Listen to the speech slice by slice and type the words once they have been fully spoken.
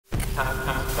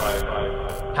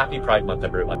Happy Pride Month,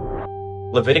 everyone.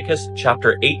 Leviticus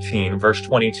chapter 18, verse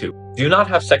 22. Do not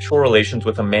have sexual relations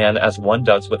with a man as one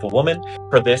does with a woman,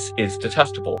 for this is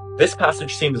detestable. This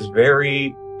passage seems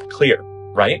very clear,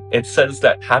 right? It says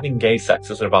that having gay sex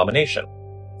is an abomination.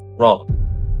 Wrong.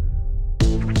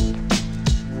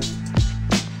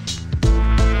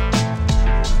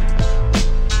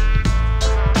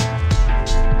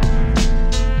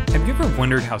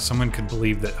 Wondered how someone could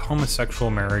believe that homosexual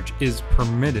marriage is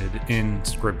permitted in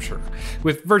Scripture,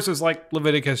 with verses like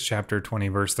Leviticus chapter 20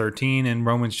 verse 13 and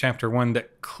Romans chapter 1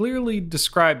 that clearly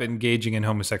describe engaging in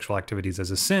homosexual activities as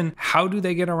a sin. How do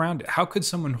they get around it? How could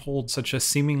someone hold such a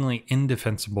seemingly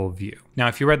indefensible view? Now,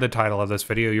 if you read the title of this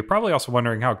video, you're probably also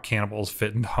wondering how cannibals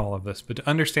fit into all of this, but to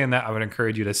understand that, I would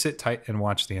encourage you to sit tight and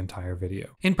watch the entire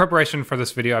video. In preparation for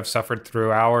this video, I've suffered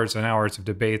through hours and hours of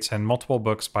debates and multiple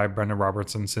books by Brandan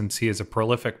Robertson, since he is a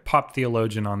prolific pop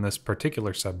theologian on this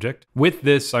particular subject. With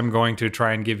this, I'm going to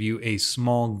try and give you a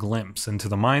small glimpse into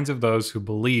the minds of those who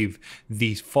believe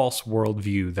the false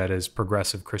worldview that is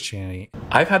progressive Christianity.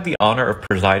 I've had the honor of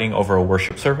presiding over a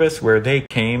worship service where they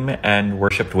came and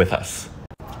worshiped with us.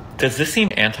 Does this seem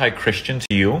anti-Christian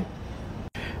to you?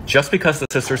 Just because the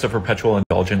Sisters of Perpetual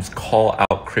Indulgence call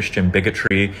out Christian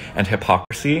bigotry and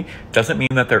hypocrisy doesn't mean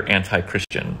that they're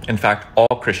anti-Christian. In fact,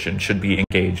 all Christians should be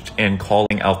engaged in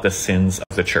calling out the sins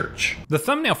of the church. The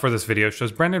thumbnail for this video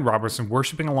shows Brandan Robertson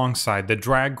worshiping alongside the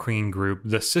drag queen group,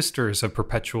 the Sisters of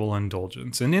Perpetual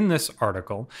Indulgence. And in this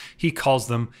article, he calls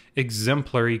them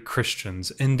exemplary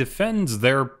Christians and defends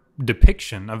their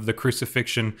depiction of the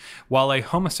crucifixion while a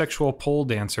homosexual pole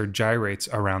dancer gyrates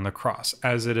around the cross,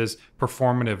 as it is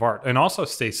performative art, and also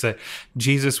states that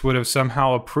Jesus would have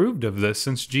somehow approved of this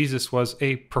since Jesus was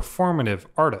a performative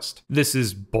artist. This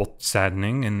is both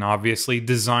saddening and obviously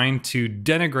designed to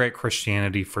denigrate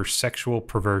Christianity for sexual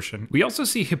perversion. We also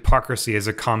see hypocrisy as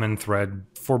a common thread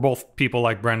for both people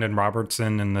like Brandan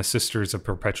Robertson and the Sisters of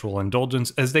Perpetual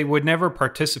Indulgence, as they would never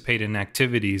participate in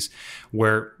activities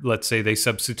where, let's say, they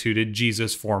substituted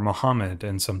Jesus for Muhammad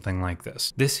and something like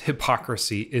this. This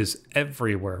hypocrisy is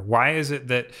everywhere. Why is it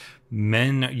that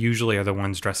men usually are the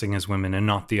ones dressing as women and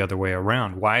not the other way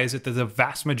around? Why is it that the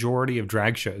vast majority of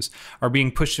drag shows are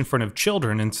being pushed in front of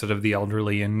children instead of the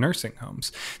elderly in nursing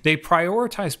homes? They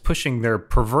prioritize pushing their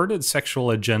perverted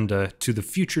sexual agenda to the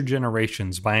future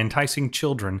generations by enticing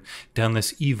children down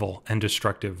this evil and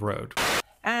destructive road.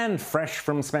 And fresh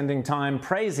from spending time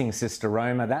praising Sister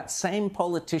Roma, that same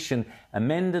politician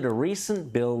amended a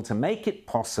recent bill to make it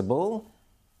possible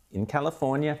in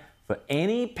California for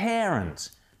any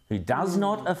parent who does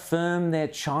not affirm their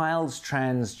child's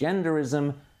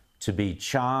transgenderism to be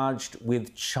charged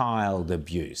with child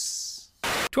abuse.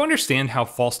 To understand how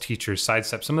false teachers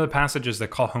sidestep some of the passages that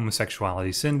call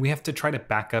homosexuality sin, we have to try to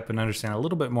back up and understand a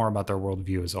little bit more about their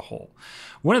worldview as a whole.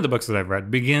 One of the books that I've read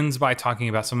begins by talking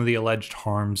about some of the alleged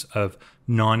harms of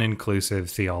non-inclusive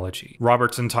theology.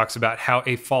 Robertson talks about how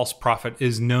a false prophet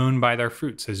is known by their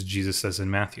fruits, as Jesus says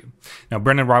in Matthew. Now,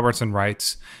 Brandan Robertson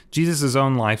writes, Jesus'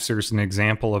 own life serves an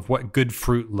example of what good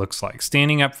fruit looks like,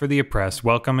 standing up for the oppressed,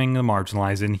 welcoming the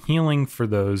marginalized, and healing for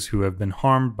those who have been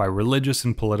harmed by religious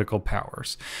and political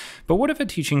powers. But what if a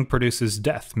teaching produces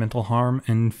death, mental harm,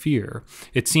 and fear?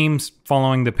 It seems,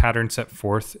 following the pattern set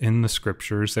forth in the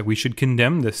scriptures, that we should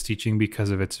condemn this teaching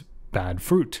because of its bad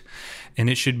fruit, and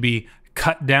it should be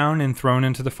cut down and thrown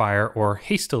into the fire or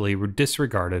hastily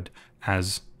disregarded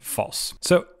as false.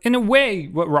 So in a way,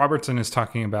 what Robertson is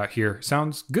talking about here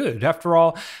sounds good. After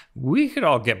all, we could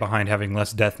all get behind having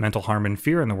less death, mental harm, and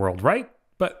fear in the world, right?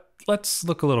 But let's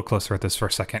look a little closer at this for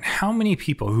a second. How many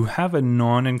people who have a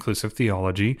non-inclusive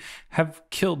theology have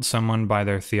killed someone by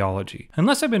their theology?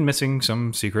 Unless I've been missing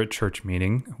some secret church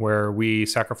meeting where we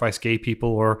sacrifice gay people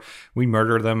or we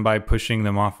murder them by pushing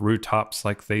them off rooftops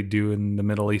like they do in the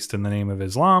Middle East in the name of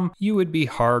Islam, you would be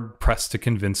hard-pressed to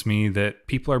convince me that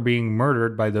people are being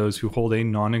murdered by those who hold a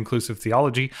non-inclusive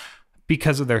theology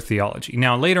because of their theology.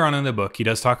 Now, later on in the book, he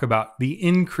does talk about the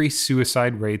increased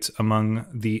suicide rates among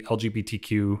the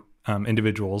LGBTQ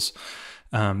individuals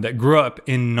that grew up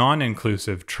in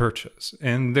non-inclusive churches.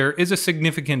 And there is a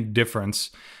significant difference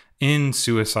in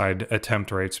suicide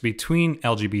attempt rates between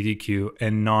LGBTQ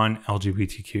and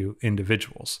non-LGBTQ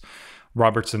individuals.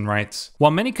 Robertson writes,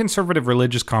 while many conservative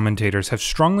religious commentators have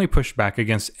strongly pushed back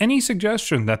against any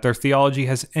suggestion that their theology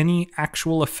has any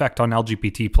actual effect on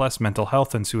LGBT plus mental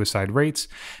health and suicide rates,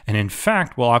 and in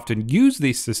fact will often use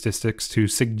these statistics to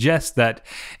suggest that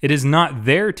it is not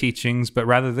their teachings, but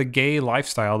rather the gay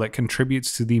lifestyle that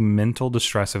contributes to the mental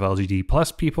distress of LGBT plus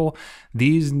people,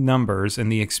 these numbers and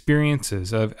the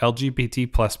experiences of LGBT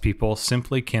plus people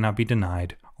simply cannot be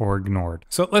denied or ignored.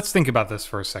 So let's think about this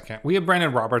for a second. We have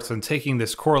Brandan Robertson taking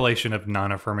this correlation of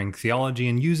non-affirming theology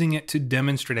and using it to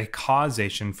demonstrate a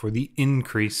causation for the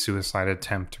increased suicide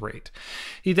attempt rate.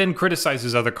 He then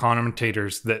criticizes other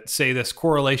commentators that say this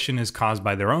correlation is caused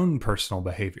by their own personal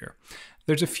behavior.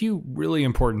 There's a few really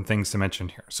important things to mention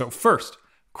here. So first,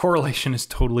 correlation is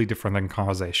totally different than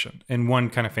causation. And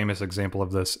one kind of famous example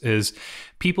of this is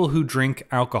people who drink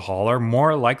alcohol are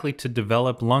more likely to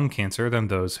develop lung cancer than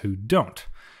those who don't.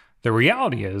 The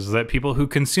reality is that people who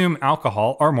consume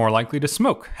alcohol are more likely to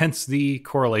smoke, hence the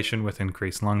correlation with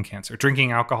increased lung cancer.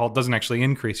 Drinking alcohol doesn't actually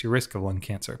increase your risk of lung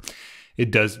cancer.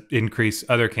 It does increase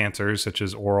other cancers such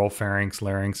as oral, pharynx,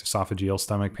 larynx, esophageal,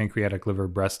 stomach, pancreatic, liver,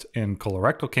 breast, and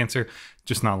colorectal cancer,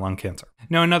 just not lung cancer.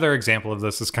 Now, another example of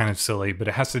this is kind of silly, but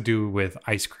it has to do with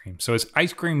ice cream. So as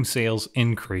ice cream sales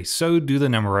increase, so do the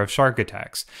number of shark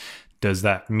attacks. Does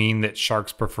that mean that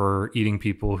sharks prefer eating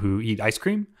people who eat ice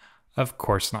cream? Of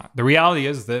course not. The reality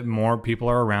is that more people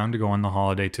are around to go on the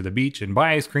holiday to the beach and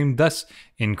buy ice cream, thus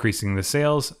increasing the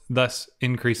sales, thus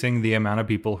increasing the amount of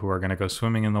people who are going to go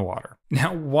swimming in the water.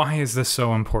 Now, why is this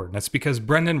so important? It's because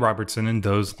Brandan Robertson and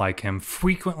those like him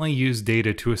frequently use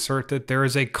data to assert that there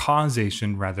is a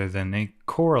causation rather than a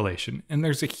correlation, and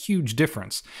there's a huge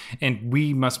difference. And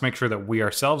we must make sure that we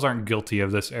ourselves aren't guilty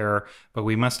of this error, but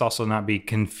we must also not be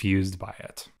confused by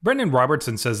it. Brandan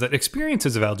Robertson says that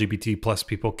experiences of LGBT plus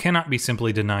people cannot be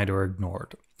simply denied or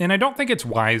ignored. And I don't think it's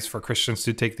wise for Christians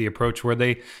to take the approach where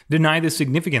they deny the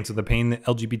significance of the pain that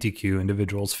LGBTQ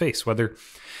individuals face, whether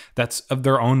that's of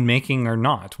their own making or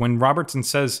not. When Robertson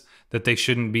says that they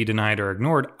shouldn't be denied or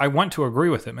ignored, I want to agree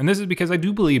with him. And this is because I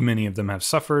do believe many of them have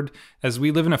suffered, as we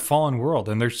live in a fallen world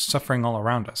and there's suffering all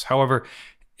around us. However,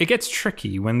 it gets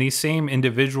tricky when these same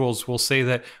individuals will say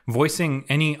that voicing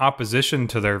any opposition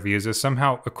to their views is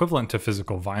somehow equivalent to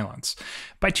physical violence.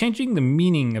 By changing the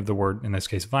meaning of the word, in this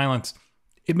case violence,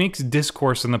 it makes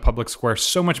discourse in the public square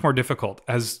so much more difficult,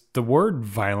 as the word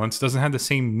violence doesn't have the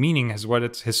same meaning as what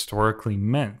it's historically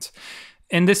meant.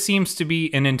 And this seems to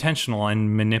be an intentional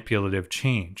and manipulative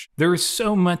change. There is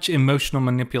so much emotional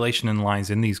manipulation and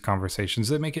lies in these conversations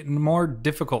that make it more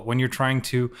difficult when you're trying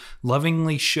to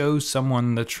lovingly show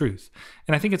someone the truth.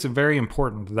 And I think it's very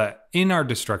important that in our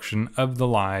destruction of the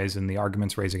lies and the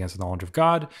arguments raised against the knowledge of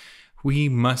God, we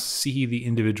must see the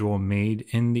individual made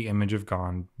in the image of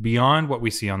God beyond what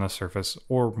we see on the surface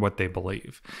or what they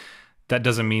believe. That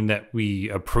doesn't mean that we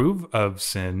approve of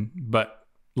sin, but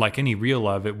like any real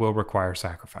love, it will require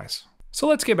sacrifice. So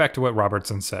let's get back to what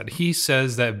Robertson said. He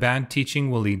says that bad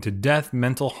teaching will lead to death,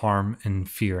 mental harm, and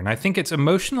fear. And I think it's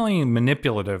emotionally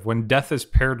manipulative when death is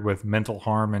paired with mental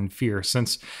harm and fear,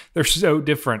 since they're so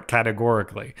different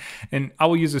categorically. And I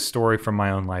will use a story from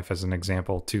my own life as an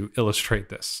example to illustrate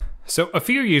this. So a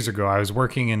few years ago, I was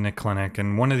working in a clinic,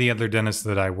 and one of the other dentists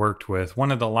that I worked with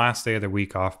wanted the last day of the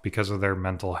week off because of their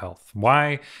mental health.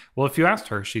 Why? Well, if you asked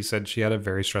her, she said she had a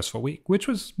very stressful week, which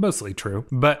was mostly true.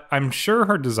 But I'm sure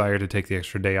her desire to take the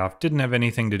extra day off didn't have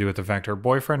anything to do with the fact her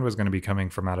boyfriend was going to be coming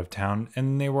from out of town,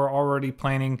 and they were already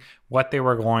planning what they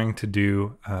were going to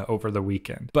do over the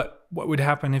weekend. But what would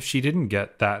happen if she didn't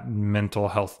get that mental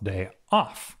health day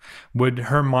off? Would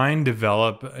her mind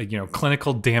develop,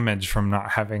 clinical damage from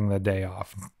not having the day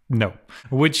off? No.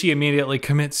 Would she immediately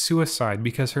commit suicide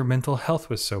because her mental health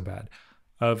was so bad?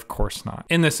 Of course not.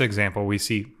 In this example, we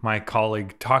see my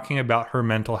colleague talking about her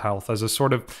mental health as a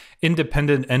sort of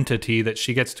independent entity that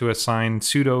she gets to assign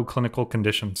pseudo-clinical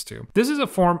conditions to. This is a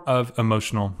form of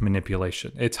emotional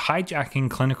manipulation. It's hijacking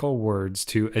clinical words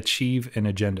to achieve an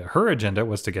agenda. Her agenda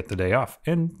was to get the day off,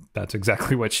 and that's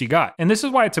exactly what she got. And this is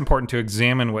why it's important to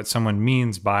examine what someone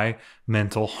means by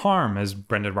mental harm, as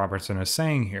Brandan Robertson is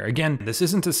saying here. Again, this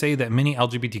isn't to say that many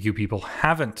LGBTQ people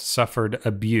haven't suffered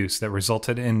abuse that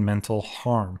resulted in mental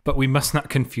harm, but we must not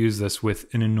confuse this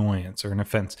with an annoyance or an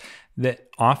offense that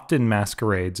often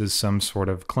masquerades as some sort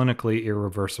of clinically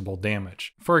irreversible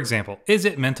damage. For example, is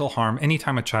it mental harm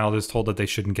anytime a child is told that they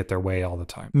shouldn't get their way all the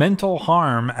time? Mental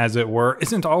harm, as it were,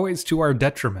 isn't always to our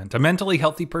detriment. A mentally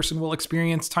healthy person will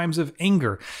experience times of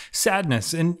anger,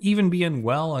 sadness, and even be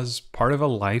unwell as part of a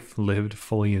life lived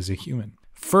fully as a human.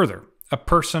 Further, a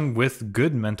person with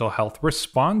good mental health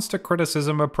responds to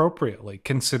criticism appropriately,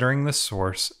 considering the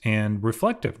source and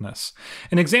reflectiveness.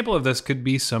 An example of this could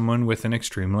be someone with an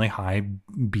extremely high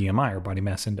BMI, or body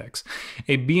mass index.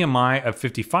 A BMI of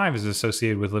 55 is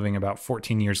associated with living about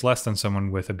 14 years less than someone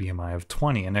with a BMI of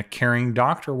 20, and a caring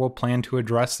doctor will plan to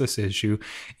address this issue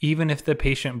even if the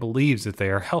patient believes that they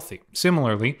are healthy.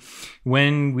 Similarly,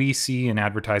 when we see an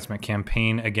advertisement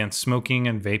campaign against smoking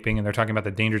and vaping, and they're talking about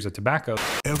the dangers of tobacco,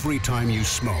 every time time you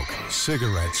smoke,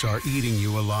 cigarettes are eating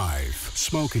you alive.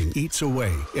 Smoking eats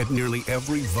away at nearly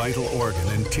every vital organ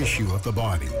and tissue of the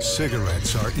body.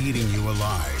 Cigarettes are eating you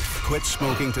alive. Quit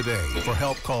smoking today. For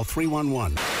help, call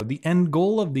 311. The end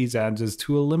goal of these ads is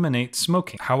to eliminate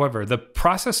smoking. However, the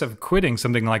process of quitting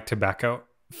something like tobacco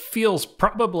feels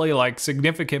probably like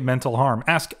significant mental harm.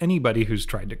 Ask anybody who's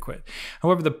tried to quit.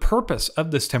 However, the purpose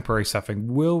of this temporary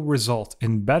suffering will result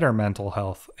in better mental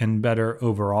health and better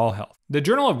overall health. The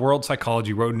Journal of World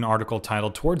Psychology wrote an article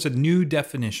titled "Towards a New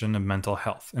Definition of Mental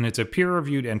Health," and it's a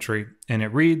peer-reviewed entry, and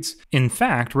it reads, "In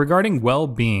fact, regarding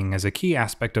well-being as a key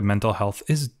aspect of mental health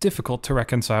is difficult to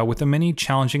reconcile with the many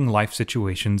challenging life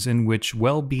situations in which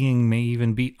well-being may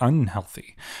even be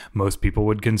unhealthy. Most people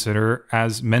would consider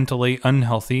as mentally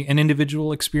unhealthy an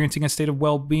individual experiencing a state of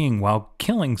well-being while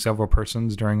killing several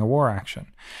persons during a war action,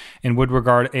 and would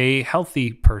regard a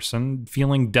healthy person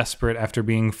feeling desperate after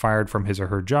being fired from his or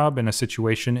her job in a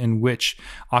situation in which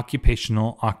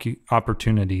occupational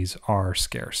opportunities are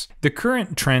scarce." The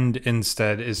current trend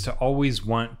instead is to always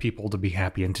want people to be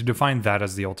happy and to define that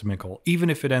as the ultimate goal,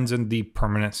 even if it ends in the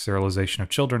permanent sterilization of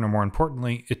children or, more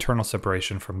importantly, eternal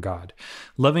separation from God.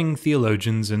 Loving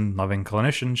theologians and loving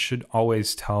clinicians should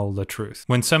always tell the truth.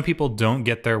 When some people don't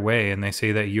get their way and they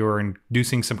say that you're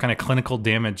inducing some kind of clinical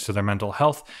damage to their mental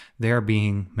health, they are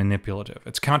being manipulative.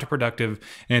 It's counterproductive,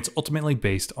 and it's ultimately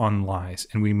based on lies,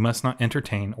 and we must not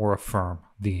entertain or affirm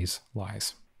these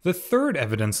lies. The third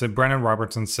evidence that Brandan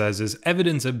Robertson says is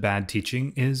evidence of bad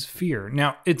teaching is fear.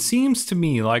 Now, it seems to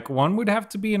me like one would have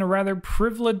to be in a rather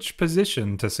privileged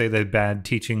position to say that bad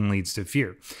teaching leads to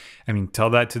fear. I mean, tell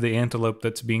that to the antelope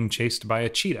that's being chased by a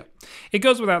cheetah. It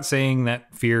goes without saying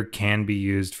that fear can be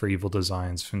used for evil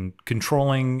designs, from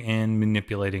controlling and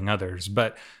manipulating others,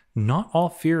 but not all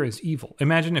fear is evil.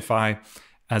 Imagine if I,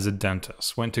 as a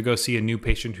dentist, went to go see a new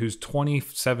patient who's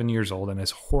 27 years old and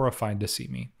is horrified to see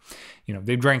me. You know,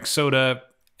 they've drank soda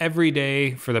every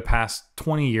day for the past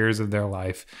 20 years of their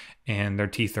life, and their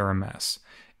teeth are a mess.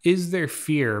 Is there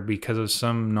fear because of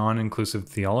some non-inclusive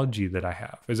theology that I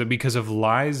have? Is it because of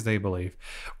lies they believe,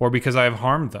 or because I have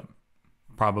harmed them?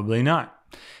 Probably not.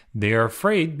 They are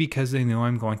afraid because they know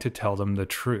I'm going to tell them the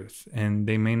truth, and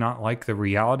they may not like the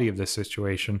reality of the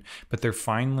situation, but they're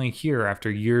finally here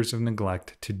after years of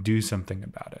neglect to do something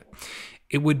about it.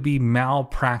 It would be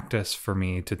malpractice for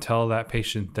me to tell that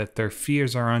patient that their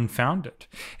fears are unfounded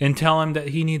and tell him that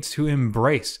he needs to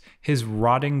embrace his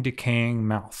rotting, decaying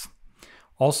mouth.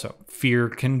 Also, fear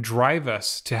can drive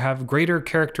us to have greater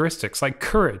characteristics like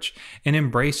courage and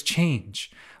embrace change.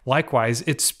 Likewise,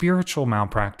 it's spiritual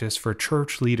malpractice for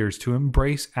church leaders to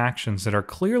embrace actions that are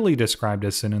clearly described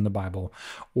as sin in the Bible,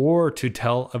 or to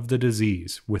tell of the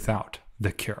disease without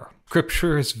the cure.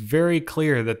 Scripture is very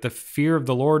clear that the fear of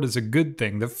the Lord is a good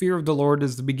thing. The fear of the Lord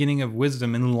is the beginning of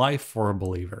wisdom and life for a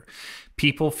believer.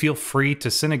 People feel free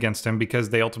to sin against him because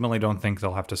they ultimately don't think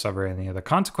they'll have to suffer any of the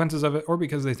consequences of it, or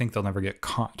because they think they'll never get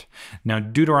caught. Now,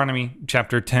 Deuteronomy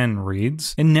chapter 10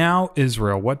 reads, "And now,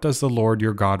 Israel, what does the Lord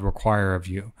your God require of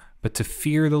you? But to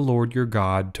fear the Lord your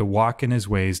God, to walk in his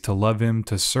ways, to love him,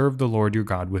 to serve the Lord your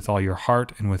God with all your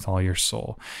heart and with all your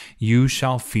soul. You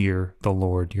shall fear the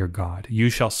Lord your God.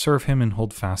 You shall serve him and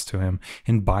hold fast to him,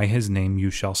 and by his name you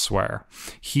shall swear.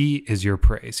 He is your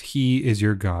praise. He is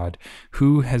your God,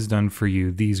 who has done for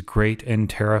you these great and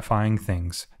terrifying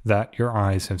things that your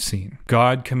eyes have seen."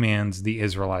 God commands the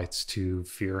Israelites to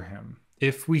fear him.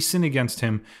 If we sin against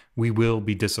him, we will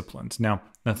be disciplined. Now,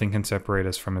 nothing can separate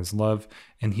us from his love,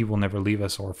 and he will never leave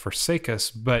us or forsake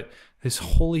us, but this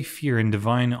holy fear and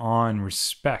divine awe and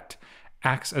respect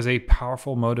acts as a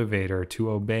powerful motivator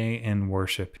to obey and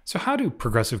worship. So how do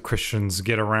progressive Christians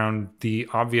get around the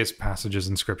obvious passages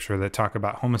in Scripture that talk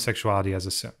about homosexuality as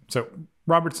a sin? So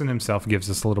Robertson himself gives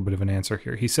us a little bit of an answer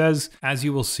here. He says, "As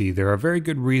you will see, there are very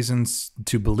good reasons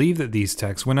to believe that these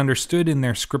texts, when understood in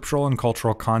their scriptural and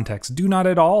cultural context, do not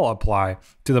at all apply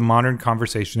to the modern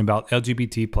conversation about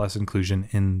LGBT plus inclusion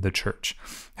in the church.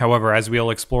 However, as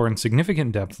we'll explore in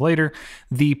significant depth later,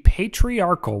 the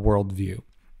patriarchal worldview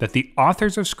that the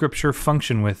authors of Scripture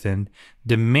function within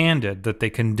demanded that they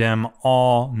condemn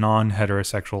all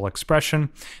non-heterosexual expression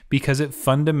because it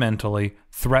fundamentally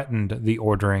threatened the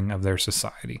ordering of their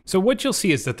society." So what you'll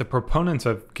see is that the proponents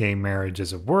of gay marriage,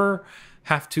 as it were,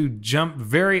 have to jump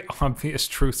very obvious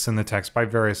truths in the text by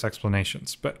various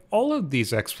explanations. But all of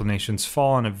these explanations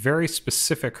fall on a very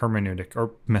specific hermeneutic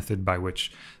or method by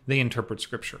which they interpret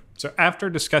Scripture. So after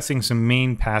discussing some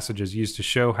main passages used to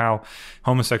show how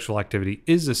homosexual activity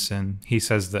is a sin, he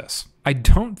says this: "I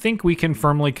don't think we can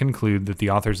firmly conclude that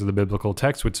the authors of the biblical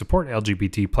text would support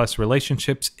LGBT plus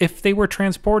relationships if they were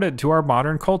transported to our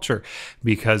modern culture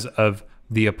because of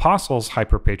The apostles'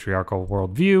 hyper-patriarchal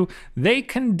worldview, they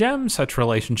condemn such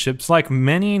relationships like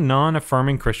many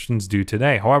non-affirming Christians do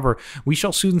today. However, we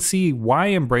shall soon see why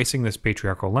embracing this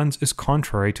patriarchal lens is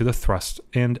contrary to the thrust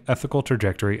and ethical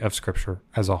trajectory of Scripture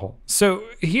as a whole. So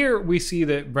here we see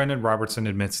that Brandan Robertson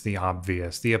admits the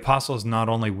obvious. The apostles not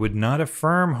only would not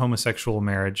affirm homosexual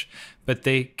marriage, but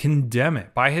they condemn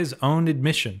it by his own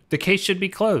admission. The case should be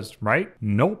closed, right?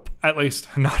 Nope, at least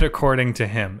not according to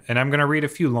him. And I'm going to read a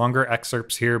few longer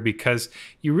excerpts here because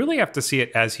you really have to see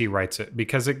it as he writes it,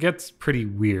 because it gets pretty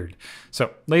weird.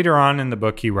 So later on in the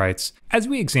book, he writes, as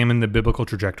we examine the biblical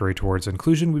trajectory towards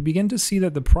inclusion, we begin to see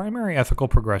that the primary ethical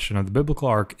progression of the biblical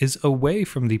arc is away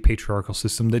from the patriarchal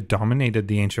system that dominated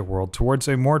the ancient world towards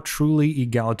a more truly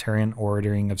egalitarian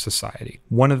ordering of society.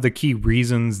 One of the key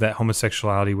reasons that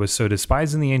homosexuality was so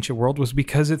despised in the ancient world was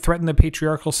because it threatened the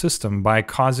patriarchal system by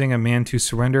causing a man to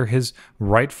surrender his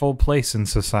rightful place in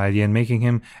society and making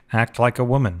him act like a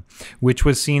woman, which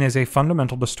was seen as a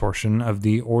fundamental distortion of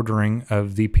the ordering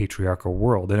of the patriarchal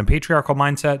world. In a patriarchal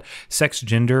mindset, sex,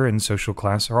 gender, and social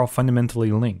class are all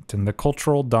fundamentally linked, and the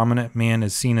cultural dominant man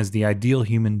is seen as the ideal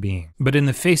human being. But in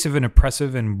the face of an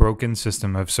oppressive and broken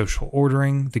system of social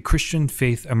ordering, the Christian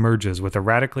faith emerges with a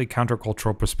radically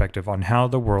countercultural perspective on how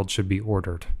the world should be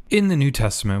ordered. In the New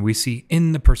Testament, we see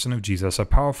in the person of Jesus a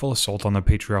powerful assault on the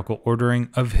patriarchal ordering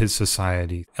of his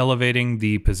society, elevating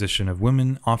the position of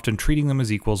women, often treating them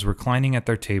as equals, reclining at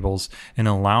their tables, and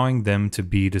allowing them to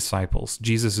be disciples.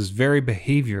 Jesus' very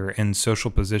behavior and social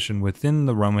position within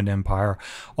the Roman Empire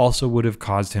also would have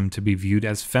caused him to be viewed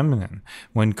as feminine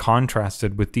when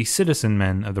contrasted with the citizen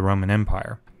men of the Roman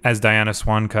Empire. As Diana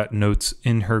Swancutt notes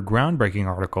in her groundbreaking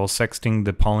article, Sexting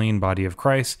the Pauline Body of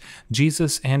Christ,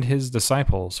 Jesus and his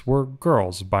disciples were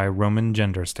girls by Roman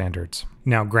gender standards.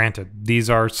 Now, granted,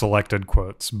 these are selected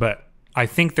quotes, but I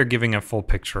think they're giving a full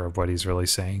picture of what he's really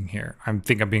saying here. I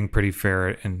think I'm being pretty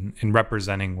fair in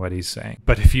representing what he's saying.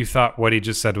 But if you thought what he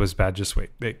just said was bad, just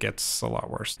wait. It gets a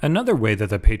lot worse. Another way that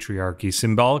the patriarchy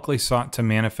symbolically sought to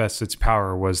manifest its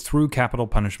power was through capital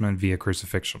punishment via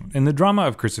crucifixion. In the drama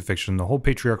of crucifixion, the whole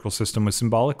patriarchal system was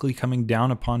symbolically coming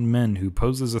down upon men who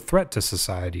pose as a threat to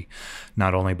society,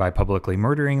 not only by publicly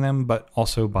murdering them, but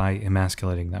also by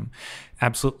emasculating them.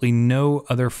 Absolutely no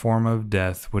other form of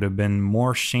death would have been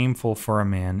more shameful for a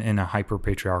man in a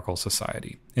hyper-patriarchal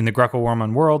society. In the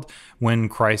Greco-Roman world, when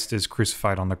Christ is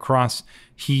crucified on the cross,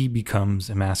 he becomes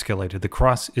emasculated. The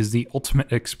cross is the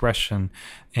ultimate expression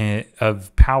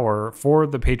of power for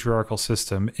the patriarchal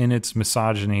system in its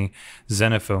misogyny,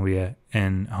 xenophobia,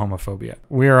 and homophobia.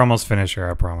 We are almost finished here,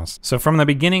 I promise. So from the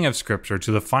beginning of Scripture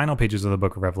to the final pages of the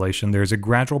book of Revelation, there is a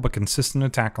gradual but consistent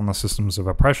attack on the systems of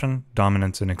oppression,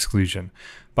 dominance, and exclusion.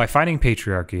 By fighting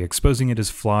patriarchy, exposing it as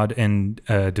flawed and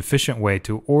a deficient way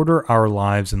to order our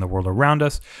lives and the world around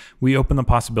us, we open the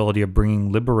possibility of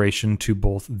bringing liberation to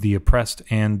both the oppressed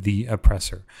and the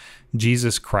oppressor.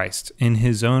 Jesus Christ, in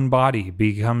his own body,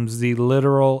 becomes the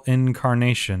literal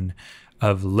incarnation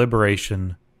of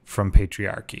liberation from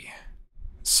patriarchy.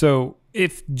 So,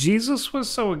 if Jesus was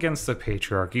so against the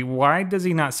patriarchy, why does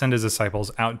he not send his disciples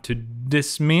out to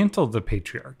dismantle the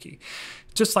patriarchy?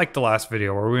 Just like the last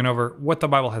video where we went over what the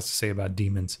Bible has to say about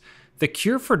demons. The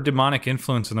cure for demonic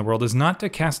influence in the world is not to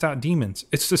cast out demons.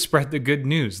 It's to spread the good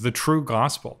news, the true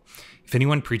gospel. If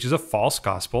anyone preaches a false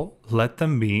gospel, let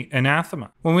them be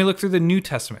anathema. When we look through the New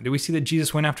Testament, do we see that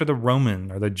Jesus went after the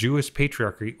Roman or the Jewish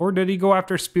patriarchy, or did he go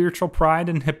after spiritual pride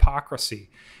and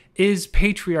hypocrisy? Is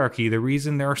patriarchy the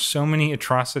reason there are so many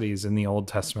atrocities in the Old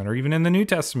Testament or even in the New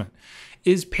Testament?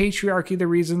 Is patriarchy the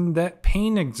reason that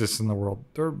pain exists in the world?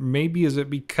 Or maybe is it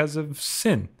because of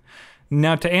sin?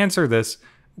 Now, to answer this,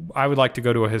 I would like to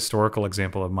go to a historical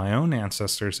example of my own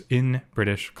ancestors in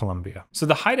British Columbia. So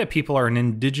the Haida people are an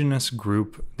indigenous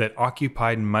group that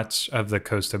occupied much of the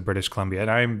coast of British Columbia,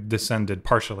 and I'm descended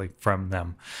partially from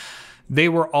them. They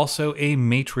were also a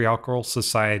matriarchal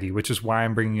society, which is why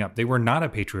I'm bringing up they were not a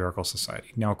patriarchal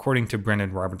society. Now, according to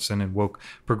Brandan Robertson and woke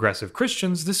progressive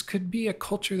Christians, this could be a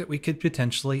culture that we could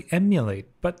potentially emulate,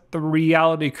 but the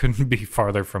reality couldn't be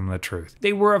farther from the truth.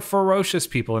 They were a ferocious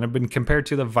people and have been compared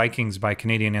to the Vikings by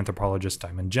Canadian anthropologist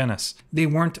Diamond Jennis. They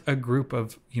weren't a group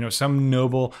of, some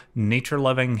noble,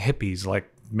 nature-loving hippies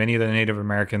like many of the Native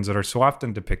Americans that are so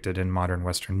often depicted in modern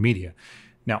Western media.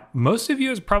 Now, most of you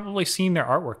have probably seen their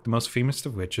artwork, the most famous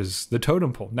of which is the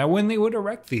totem pole. Now, when they would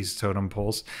erect these totem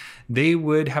poles, they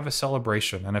would have a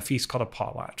celebration and a feast called a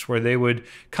potlatch, where they would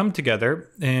come together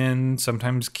and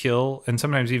sometimes kill and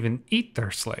sometimes even eat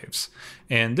their slaves.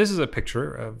 And this is a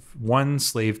picture of one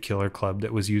slave killer club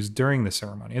that was used during the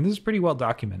ceremony. And this is pretty well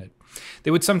documented.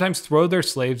 They would sometimes throw their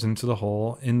slaves into the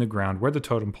hole in the ground where the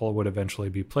totem pole would eventually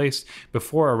be placed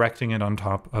before erecting it on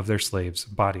top of their slaves'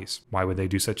 bodies. Why would they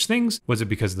do such things? Was it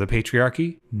because of the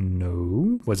patriarchy?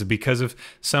 No. Was it because of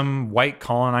some white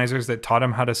colonizers that taught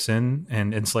them how to sin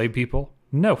and enslave people?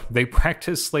 No, they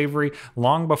practiced slavery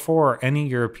long before any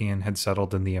European had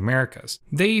settled in the Americas.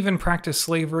 They even practiced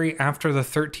slavery after the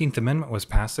 13th Amendment was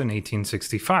passed in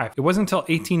 1865. It wasn't until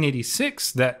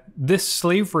 1886 that this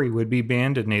slavery would be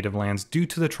banned in native lands due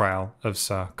to the trial of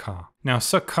Sa-Ka. Now,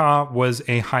 Sa-Ka was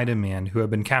a Haida man who had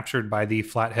been captured by the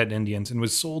Flathead Indians and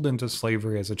was sold into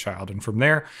slavery as a child. And from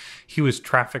there, he was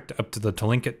trafficked up to the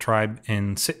Tlingit tribe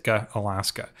in Sitka,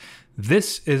 Alaska.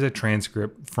 This is a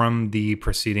transcript from the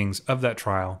proceedings of that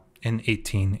trial in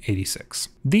 1886.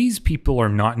 These people are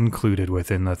not included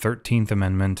within the 13th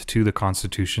Amendment to the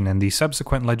Constitution and the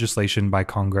subsequent legislation by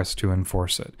Congress to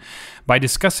enforce it. By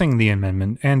discussing the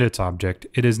amendment and its object,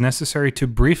 it is necessary to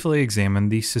briefly examine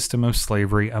the system of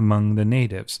slavery among the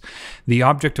natives. The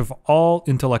object of all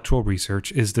intellectual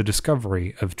research is the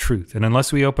discovery of truth, and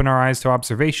unless we open our eyes to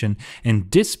observation and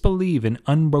disbelieve an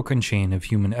unbroken chain of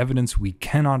human evidence, we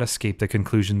cannot escape the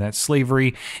conclusion that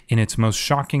slavery, in its most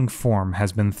shocking form,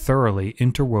 has been thoroughly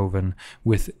interwoven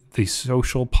with the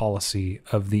social policy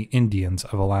of the Indians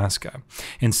of Alaska,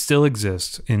 and still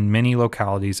exists in many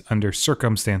localities under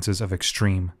circumstances of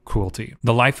extreme cruelty.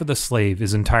 The life of the slave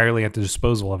is entirely at the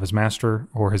disposal of his master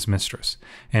or his mistress,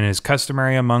 and it is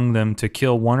customary among them to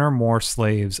kill one or more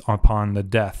slaves upon the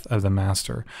death of the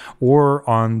master, or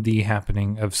on the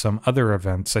happening of some other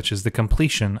event, such as the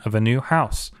completion of a new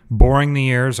house. Boring the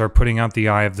ears or putting out the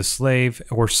eye of the slave,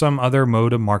 or some other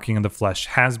mode of marking of the flesh,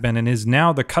 has been and is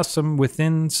now the custom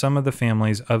within some of the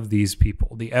families of these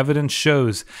people. The evidence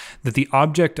shows that the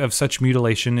object of such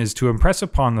mutilation is to impress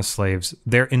upon the slaves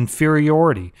their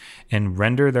inferiority and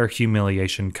render their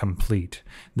humiliation complete.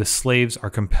 The slaves are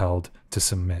compelled to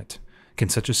submit. Can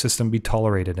such a system be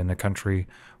tolerated in a country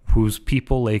whose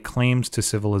people lay claims to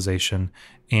civilization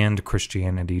and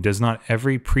Christianity? Does not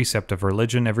every precept of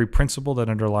religion, every principle that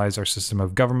underlies our system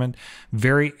of government,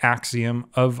 very axiom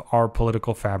of our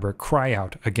political fabric, cry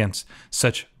out against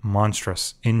such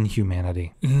monstrous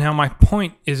inhumanity? Now, my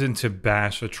point isn't to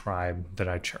bash a tribe that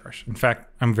I cherish. In fact,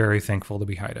 I'm very thankful to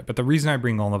be Haida. But the reason I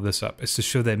bring all of this up is to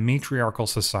show that matriarchal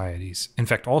societies, in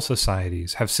fact, all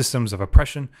societies, have systems of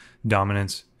oppression,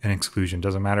 dominance, and exclusion.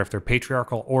 Doesn't matter if they're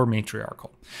patriarchal or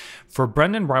matriarchal. For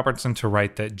Brandan Robertson to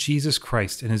write that Jesus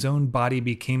Christ in his own body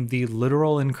became the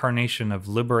literal incarnation of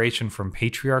liberation from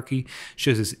patriarchy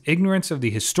shows his ignorance of the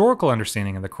historical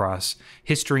understanding of the cross,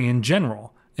 history in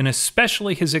general, and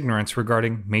especially his ignorance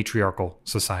regarding matriarchal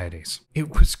societies.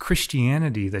 It was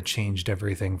Christianity that changed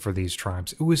everything for these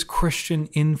tribes. It was Christian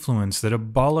influence that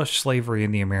abolished slavery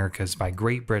in the Americas by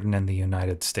Great Britain and the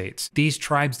United States. These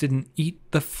tribes didn't eat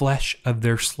the flesh of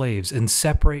their slaves and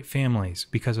separate families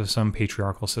because of some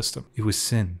patriarchal system. It was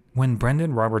sin. When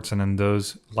Brandan Robertson and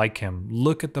those like him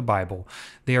look at the Bible,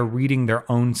 they are reading their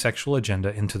own sexual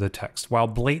agenda into the text while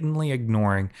blatantly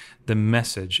ignoring the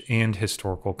message and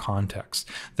historical context.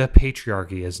 The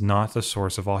patriarchy is not the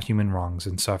source of all human wrongs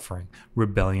and suffering.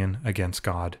 Rebellion against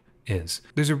God is.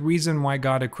 There's a reason why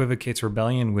God equivocates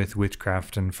rebellion with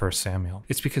witchcraft in 1 Samuel.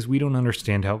 It's because we don't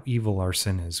understand how evil our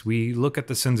sin is. We look at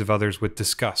the sins of others with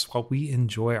disgust while we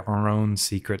enjoy our own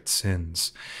secret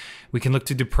sins. We can look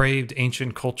to depraved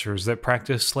ancient cultures that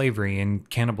practice slavery and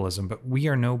cannibalism, but we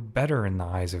are no better in the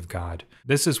eyes of God.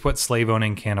 This is what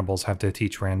slave-owning cannibals have to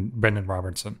teach Brandan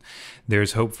Robertson.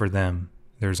 There's hope for them.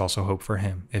 There's also hope for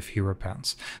him if he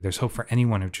repents. There's hope for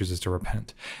anyone who chooses to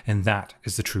repent. And that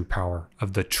is the true power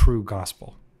of the true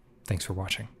gospel. Thanks for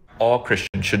watching. All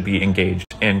Christians should be engaged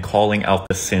in calling out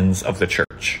the sins of the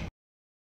church.